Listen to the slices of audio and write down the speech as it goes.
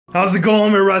How's it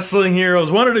going, my wrestling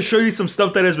heroes? Wanted to show you some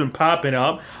stuff that has been popping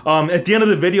up. At the end of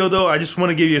the video, though, I just want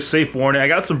to give you a safe warning. I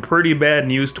got some pretty bad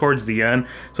news towards the end.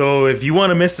 So if you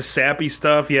want to miss the sappy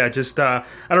stuff, yeah, just, I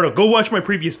don't know, go watch my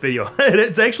previous video.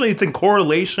 It's in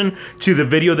correlation to the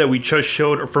video that we just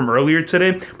showed from earlier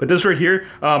today. But this right here,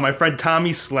 my friend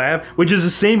Tommy Slav, which is the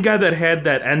same guy that had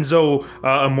that Enzo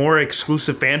Amore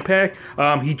exclusive fan pack,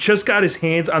 he just got his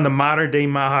hands on the modern day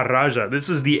Maharaja. This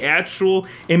is the actual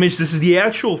image. This is the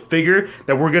actual figure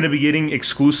that we're going to be getting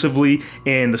exclusively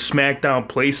in the SmackDown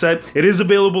playset. It is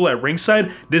available at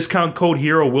ringside. Discount code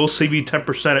HERO will save you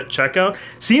 10% at checkout.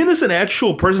 Seeing this in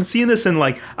actual person, seeing this in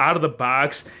like out of the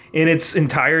box in its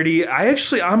entirety,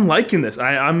 I'm liking this.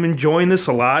 I'm enjoying this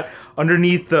a lot.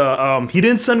 Underneath the he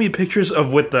didn't send me pictures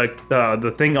of with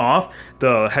the thing off,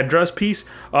 the headdress piece,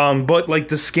 but like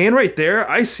the scan right there,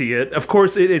 I see it. Of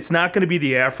course, it's not going to be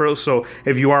the afro, so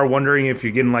if you are wondering if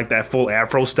you're getting like that full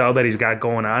afro style that he's got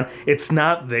going on, it's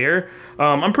not there.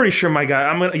 I'm pretty sure my guy,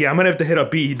 I'm gonna have to hit up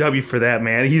BEW for that,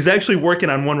 man. He's actually working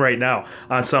on one right now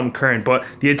on something current, but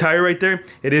the attire right there,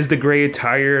 it is the gray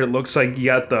attire. It looks like you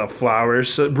got the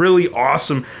flowers. So really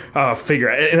awesome figure,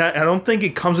 and I don't think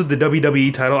it comes with the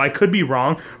WWE title. I could be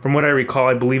wrong. From what I recall,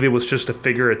 I believe it was just the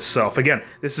figure itself. Again,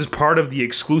 this is part of the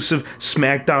exclusive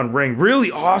SmackDown ring.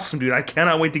 Really awesome, dude. I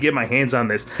cannot wait to get my hands on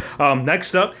this.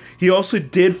 Next up, he also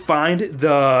did find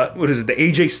the, what is it, the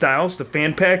AJ Styles, the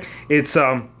fan pack.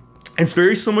 It's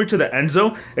very similar to the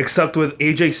Enzo, except with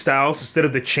AJ Styles, instead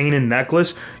of the chain and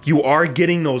necklace, you are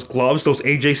getting those gloves, those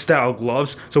AJ style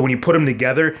gloves. So when you put them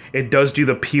together, it does do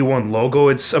the P1 logo.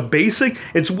 It's a basic,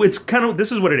 it's kind of,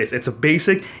 this is what it is. It's a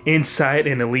basic inside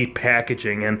and elite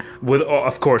packaging, and with,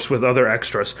 of course, with other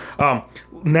extras.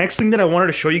 Next thing that I wanted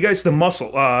to show you guys, the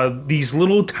muscle. These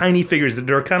little tiny figures that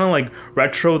are kind of like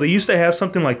retro. They used to have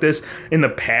something like this in the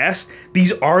past.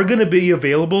 These are going to be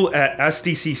available at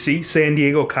SDCC, San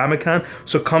Diego Comic-Con.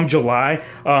 So come July,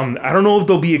 I don't know if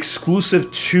they'll be exclusive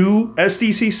to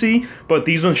SDCC, but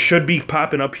these ones should be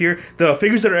popping up here. The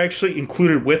figures that are actually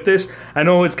included with this, I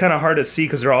know it's kind of hard to see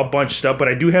because they're all bunched up, but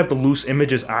I do have the loose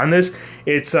images on this.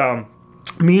 It's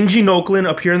Mean Gene Okerlund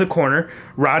up here in the corner,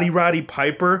 Roddy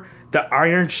Piper, the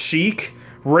Iron Sheik,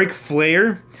 Ric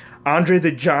Flair, Andre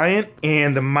the Giant,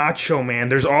 and the Macho Man.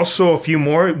 There's also a few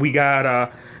more. We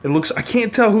got, it looks, I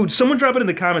can't tell who. Someone drop it in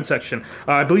the comment section.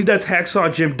 I believe that's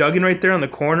Hacksaw Jim Duggan right there on the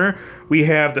corner. We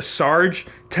have the Sarge,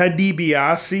 Ted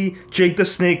DiBiase, Jake the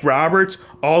Snake Roberts,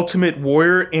 Ultimate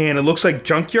Warrior, and it looks like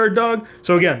Junkyard Dog.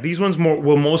 So again, these ones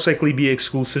will most likely be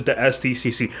exclusive to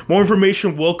SDCC. More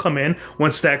information will come in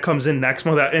once that comes in next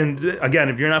month. And again,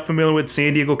 if you're not familiar with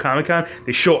San Diego Comic-Con,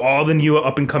 they show all the new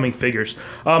up-and-coming figures.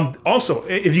 Also,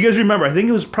 if you guys remember, I think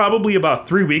it was probably about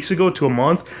 3 weeks ago to a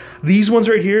month, these ones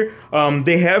right here,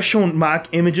 they have shown mock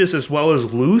images as well as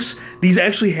loose. These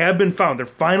actually have been found. They're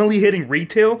finally hitting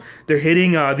retail. They're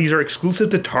hitting, these are exclusive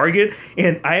to Target.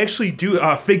 And I actually do,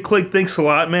 Fig Click, thanks a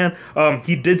lot, man.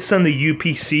 He did send the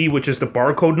UPC, which is the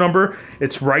barcode number.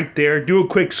 It's right there. Do a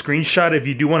quick screenshot if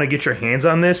you do want to get your hands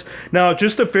on this. Now,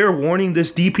 just a fair warning,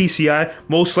 this DPCI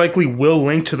most likely will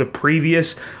link to the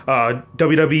previous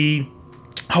WWE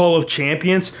Hall of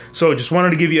Champions, so just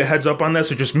wanted to give you a heads up on that.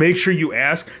 So just make sure you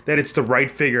ask that it's the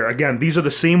right figure. Again, these are the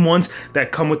same ones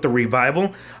that come with the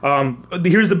Revival.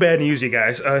 Here's the bad news, you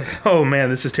guys. Oh man,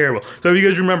 this is terrible. So if you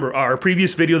guys remember our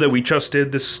previous video that we just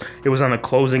did, it was on the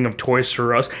closing of Toys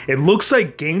R Us. It looks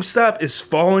like GameStop is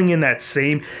falling in that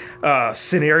same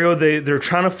scenario. They're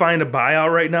trying to find a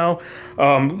buyout right now,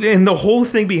 and the whole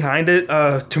thing behind it,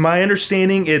 to my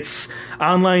understanding, it's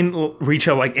online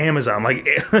retail like Amazon. Like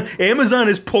Amazon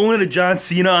is pulling a John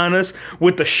Cena on us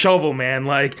with the shovel, man.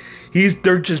 Like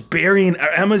they're just burying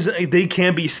Amazon. They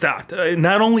can't be stopped.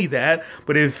 Not only that,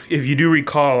 but if you do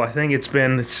recall, I think it's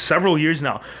been several years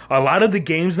now, a lot of the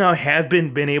games now have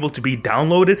been able to be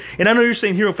downloaded. And I know you're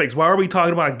saying, Hero Fakes, why are we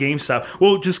talking about GameStop?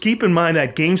 Well, just keep in mind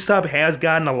that GameStop has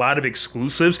gotten a lot of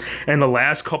exclusives in the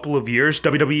last couple of years,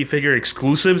 WWE figure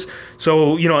exclusives.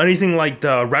 So, you know, anything like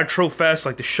the Retro Fest,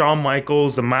 like the Shawn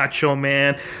Michaels, the Macho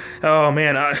Man, oh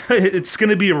man, it's going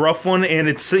to be a rough one. And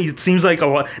it seems like a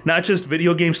lot, not just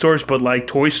video game stores, but like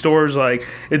toy stores. Like,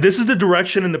 this is the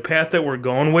direction and the path that we're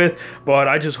going with. But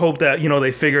I just hope that, you know,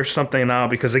 they figure something out,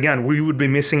 because again, we would be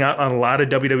missing out on a lot of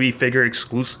WWE figure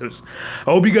exclusives.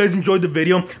 I hope you guys enjoyed the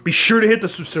video. Be sure to hit the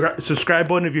subscribe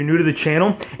button if you're new to the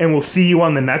channel, and we'll see you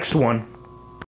on the next one.